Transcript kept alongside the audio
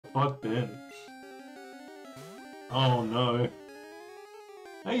fuck, Ben? Oh no.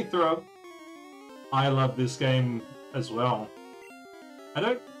 Hey, Throw. I love this game as well. I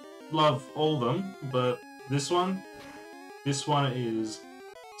don't love all of them, but this one is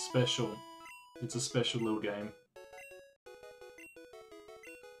special. It's a special little game.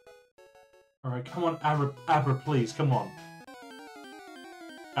 Alright, come on, Abra, please, come on.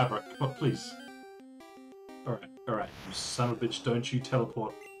 Abra, come on, please. Alright, you son of a bitch, don't you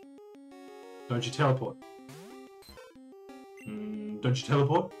teleport. Don't you teleport. Don't you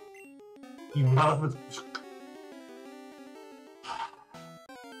teleport? You mother...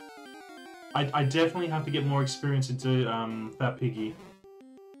 I definitely have to get more experience into that Piggy.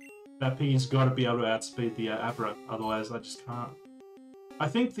 That Piggy's got to be able to outspeed the Abra, otherwise I just can't. I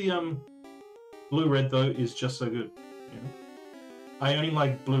think the Blue-Red though is just so good. You know? I only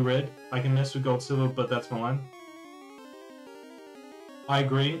like Blue-Red. I can mess with Gold-Silver, but that's my line. I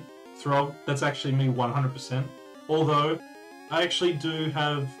agree. Throb, that's actually me 100%. Although, I actually do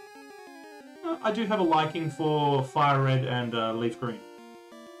have... I do have a liking for Fire Red and Leaf Green.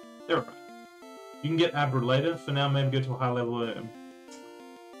 They're alright. You can get Abra later. For now, maybe go to a high level.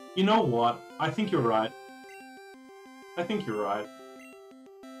 You know what? I think you're right. I think you're right.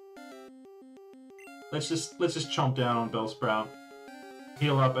 Let's just chomp down on Bellsprout,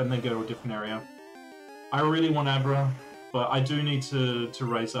 heal up, and then go to a different area. I really want Abra, but I do need to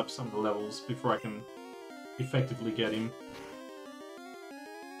raise up some of the levels before I can effectively get him.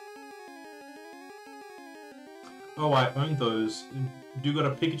 Oh, I own those. Do you got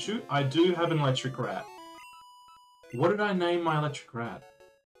a Pikachu? I do have an electric rat. What did I name my electric rat?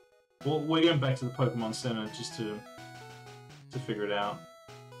 Well, we're going back to the Pokemon Center just to figure it out.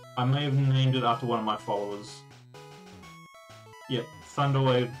 I may have named it after one of my followers. Yep,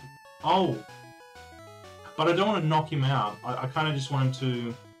 Thunderwave. Oh! But I don't want to knock him out. I kind of just want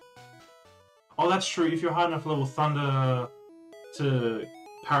him to... Oh, that's true. If you're high enough level Thunder to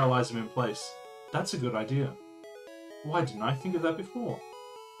paralyze him in place. That's a good idea. Why didn't I think of that before?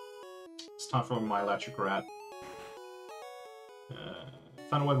 It's time for my electric rat.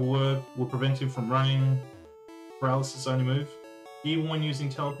 Thunderwave will work. Will prevent him from running. Paralysis only move. Even when using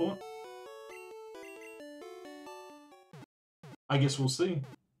teleport? I guess we'll see.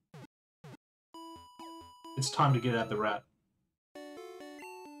 It's time to get at the rat.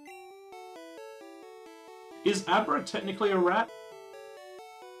 Is Abra technically a rat?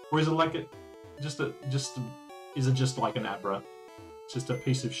 Or is it like a... is it just like an Abra? It's just a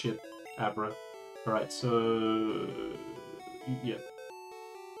piece of shit Abra. Alright, so... yeah.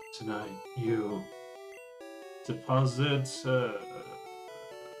 Tonight, you... deposit...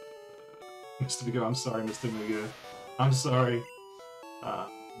 Mr. Migo, I'm sorry, Mr. Migo. I'm sorry.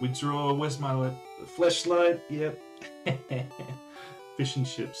 Withdraw, where's my flashlight? Yep. Fish and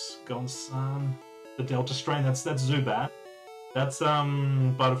chips. Gone Sun. The Delta strain, that's Zubat. That's,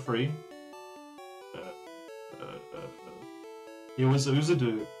 Butterfree. It was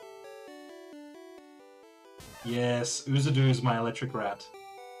Oozadoo. Yes, Oozadoo is my electric rat.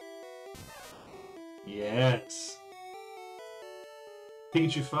 Yes.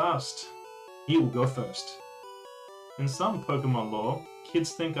 Pikachu fast. He will go first. In some Pokemon lore,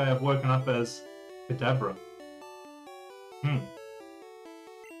 kids think I have woken up as Kadabra.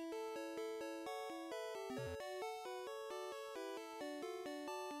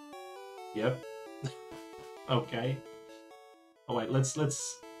 Yep. Okay. Oh wait, let's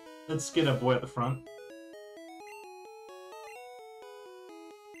get our boy at the front.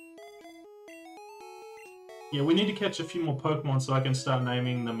 Yeah, we need to catch a few more Pokemon so I can start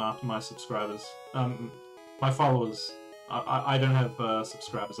naming them after my subscribers. My followers. I don't have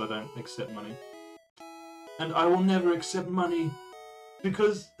subscribers, I don't accept money. And I will never accept money,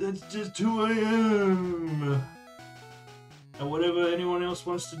 because it's just who I am. And whatever anyone else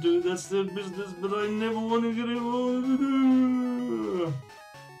wants to do, that's their business, but I never want to get involved.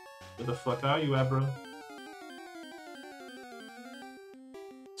 Where the fuck are you, Abra?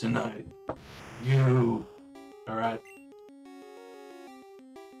 Tonight. You. Alright.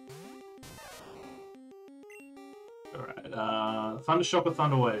 Alright, Thundershock or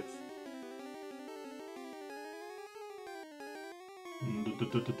Thunderwave?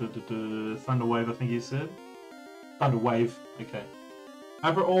 Thunderwave, I think you said? Thunderwave, okay.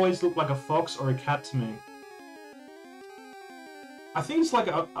 Abra always looked like a fox or a cat to me. I think it's like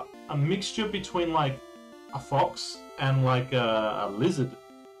a mixture between like a fox and like a lizard,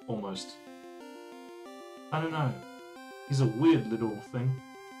 almost. I don't know. He's a weird little thing.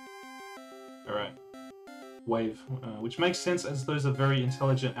 Alright. Wave. Which makes sense as those are very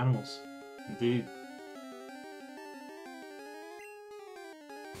intelligent animals. Indeed.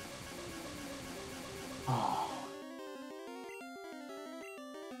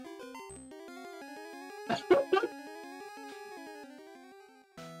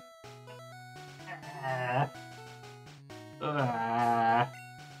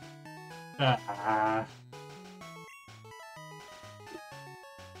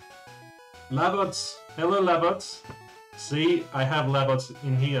 Labots! Hello, Labots! See, I have Labots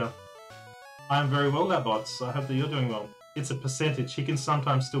in here. I'm very well, Labots. I hope that you're doing well. It's a percentage. He can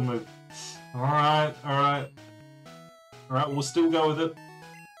sometimes still move. Alright, alright. Alright, we'll still go with it.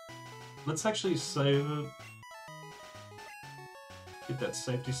 Let's actually save it. Get that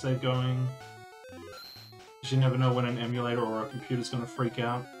safety save going. You never know when an emulator or a computer's gonna freak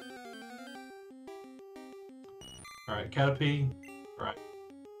out. Alright, Caterpie. Alright.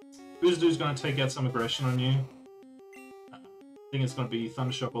 Boozadoo's gonna take out some aggression on you. I think it's gonna be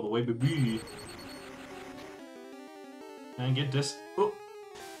Thundershock all the way, baby. And get this. Oh!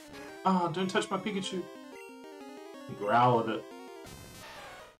 Ah, don't touch my Pikachu. Growl at it.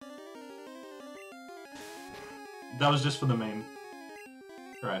 That was just for the meme.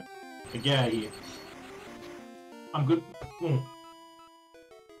 Alright. Get out of here. I'm good. Ooh.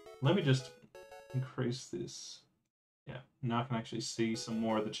 Let me just increase this. Yeah, now I can actually see some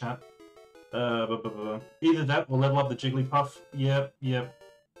more of the chat. Either that or level up the Jigglypuff. Yep, yep.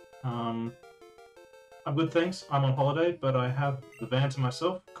 I'm good, thanks. I'm on holiday, but I have the van to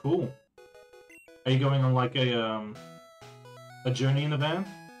myself. Cool. Are you going on like a journey in the van?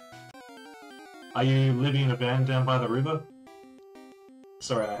 Are you living in a van down by the river?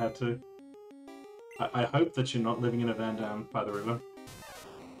 Sorry, I had to. I hope that you're not living in a van down by the river.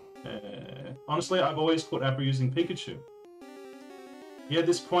 Honestly, I've always caught Abra using Pikachu. Yeah, at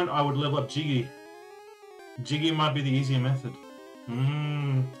this point, I would level up Jiggy. Jiggy might be the easier method.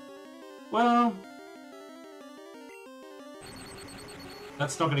 Well...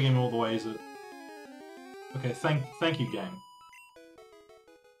 That's not gonna get me all the way, is it? Okay, thank you, game.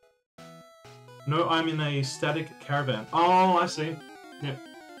 No, I'm in a static caravan. Oh, I see. Yep.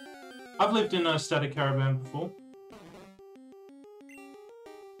 I've lived in a static caravan before.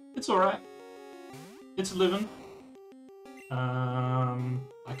 It's alright. It's living.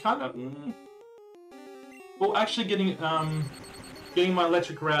 I kind of... Well, actually getting my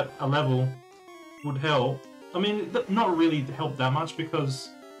electric rat a level would help. I mean, not really help that much because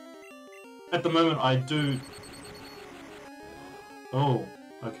at the moment I do... Oh,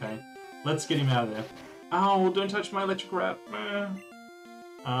 okay. Let's get him out of there. Ow, don't touch my electric rat.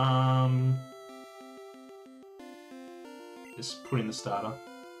 Just put in the starter.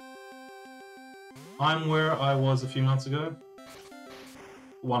 I'm where I was a few months ago.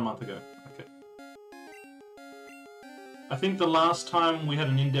 1 month ago. Okay. I think the last time we had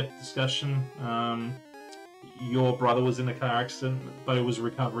an in-depth discussion, your brother was in a car accident, but he was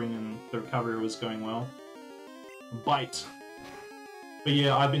recovering and the recovery was going well. Bite! But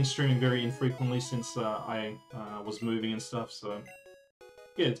yeah, I've been streaming very infrequently since I was moving and stuff, so...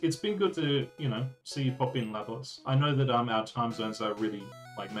 Yeah, it's been good to, you know, see you pop in, Lapos. I know that our time zones are really,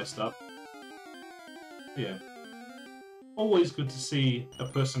 like, messed up. Yeah. Always good to see a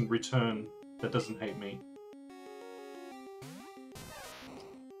person return that doesn't hate me.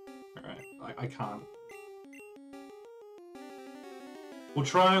 Alright, I can't. We'll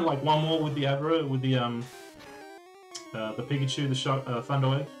try, like, one more with the Abra, with the Pikachu, the Thunder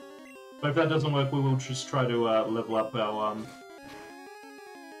Wave. But if that doesn't work, we will just try to level up our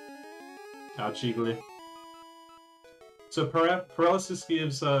Jiggly. So paralysis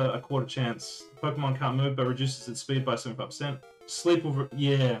gives a quarter chance. The Pokemon can't move, but reduces its speed by 75%. Sleep over...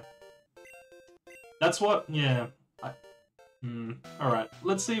 Yeah. That's what... Yeah. Alright,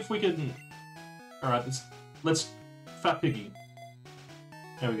 let's see if we can... Alright, let's... Fat Piggy.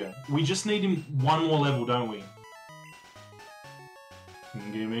 There we go. We just need him one more level, don't we?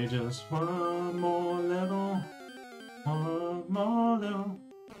 Give me just one more level. One more level.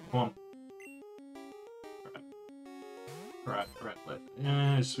 Come on. Alright,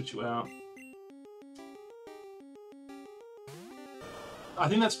 let's switch you out. I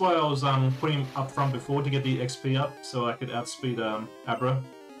think that's why I was putting him up front before to get the XP up, so I could outspeed Abra.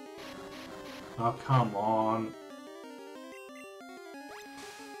 Oh, come on.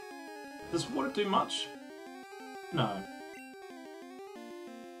 Does water do much? No.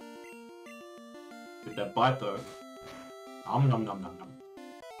 Get that bite though. Nom nom nom nom nom.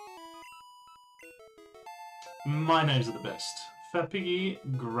 Mayonnaise are the best. Fat Piggy,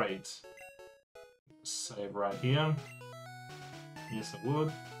 great. Save right here. Yes, I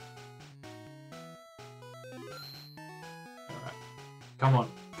would. Alright. Come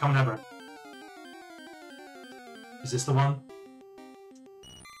on. Come on, Abra. Is this the one?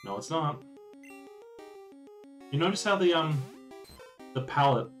 No, it's not. You notice how the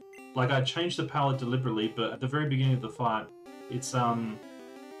palette Like, I changed the palette deliberately, but at the very beginning of the fight, it's,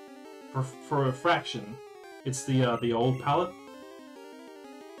 for a fraction, it's the old palette.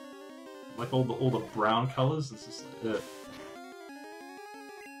 Like, all the brown colors, it's just like, ugh.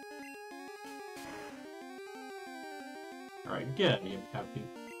 Alright, get out of here, Caterpie.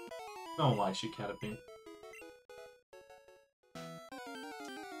 No one likes you, Caterpie.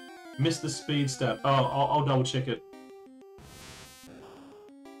 Missed the speed step. Oh, I'll double check it.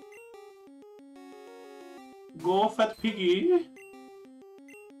 Go, fat piggy!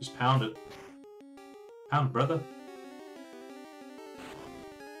 Just pound it. Pound, brother.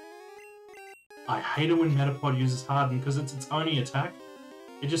 I hate it when Metapod uses Harden, because it's its only attack.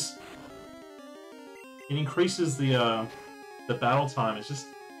 It just... It increases the battle time. It's just...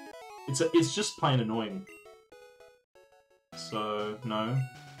 It's just plain annoying. So, no.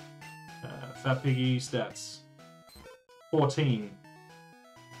 Fat Piggy stats. 14.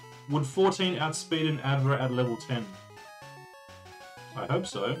 Would 14 outspeed an Adver at level 10? I hope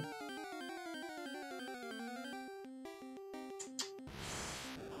so.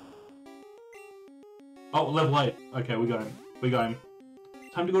 Oh, level 8. Okay, we got him. We got him.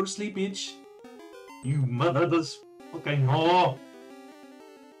 Time to go to sleep, bitch. You mother's fucking whore.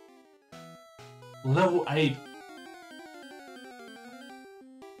 Level 8.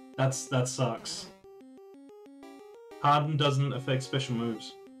 That sucks. Harden doesn't affect special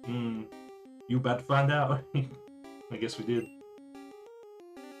moves. You about to find out. I guess we did.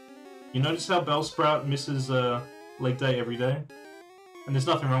 You notice how Bellsprout misses leg day every day? And there's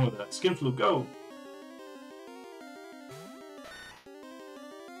nothing wrong with that. Skinflu, go!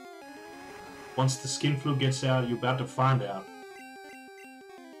 Once the Skinflu gets out, you're about to find out.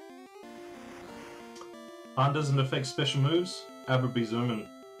 Harden doesn't affect special moves? Abra be zooming.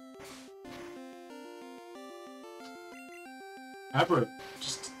 Abra,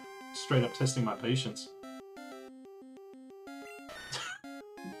 just straight up testing my patience.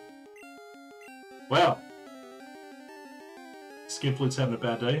 Wow. Skinflute's having a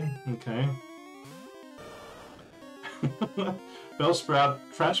bad day. Okay. Bellsprout,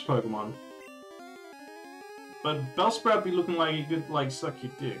 trash Pokemon. But Bellsprout be looking like he could, like, suck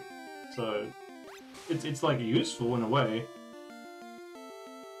your dick. So, it's like, useful in a way.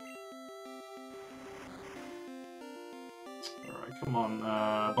 Alright, come on,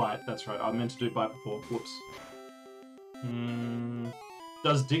 Bite, that's right, I meant to do Bite before, whoops.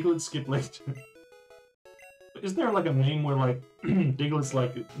 Does Diglett skip leg day? Is there, like, a meme where, like, Diglett's,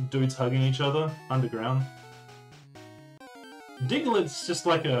 like, dudes hugging each other underground? Diglett's just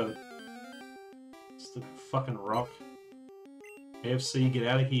like a fucking rock. AFC, get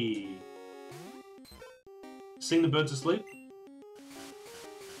out of here. Sing the bird to sleep?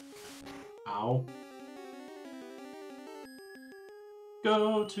 Ow.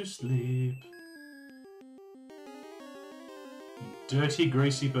 Go to sleep. You dirty,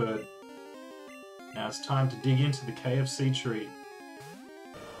 greasy bird. Now it's time to dig into the KFC tree.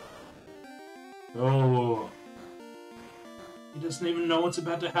 Oh. He doesn't even know what's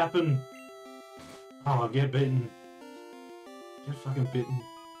about to happen. Oh, get bitten. Get fucking bitten.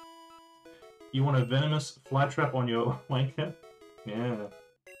 You want a venomous fly trap on your wanker? Yeah.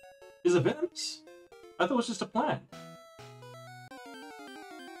 Is it venomous? I thought it was just a plant.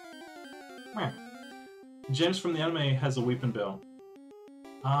 James from the anime has a weeping bell.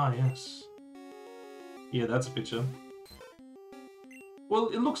 Ah, yes. Yeah, that's a picture. Well,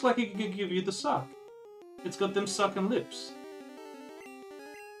 it looks like it could give you the suck. It's got them sucking lips.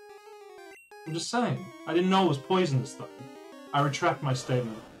 I'm just saying. I didn't know it was poisonous, though. I retract my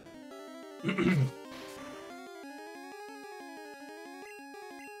statement.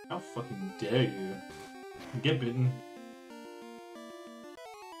 How fucking dare you? Get bitten.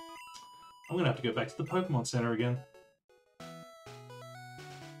 I'm gonna have to go back to the Pokemon Center again.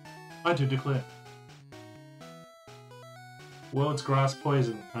 I do declare. Well, it's grass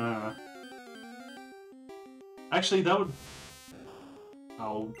poison. Actually, that would...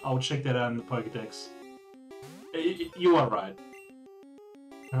 I'll check that out in the Pokedex. You are right.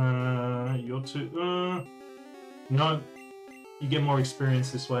 You're too... No. You get more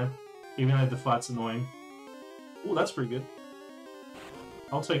experience this way. Even though the fight's annoying. Oh, that's pretty good.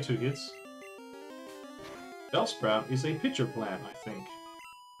 I'll take 2 hits. Bellsprout is a pitcher plant, I think.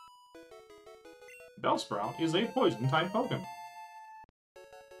 Bellsprout is a poison-type Pokemon.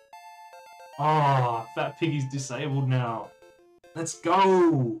 Ah, Fat Piggy's disabled now. Let's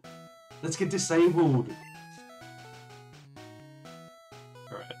go! Let's get disabled!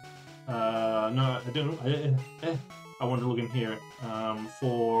 Alright. No, I don't... I wanted to look in here.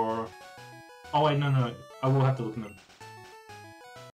 For... Oh wait, no. I will have to look in them.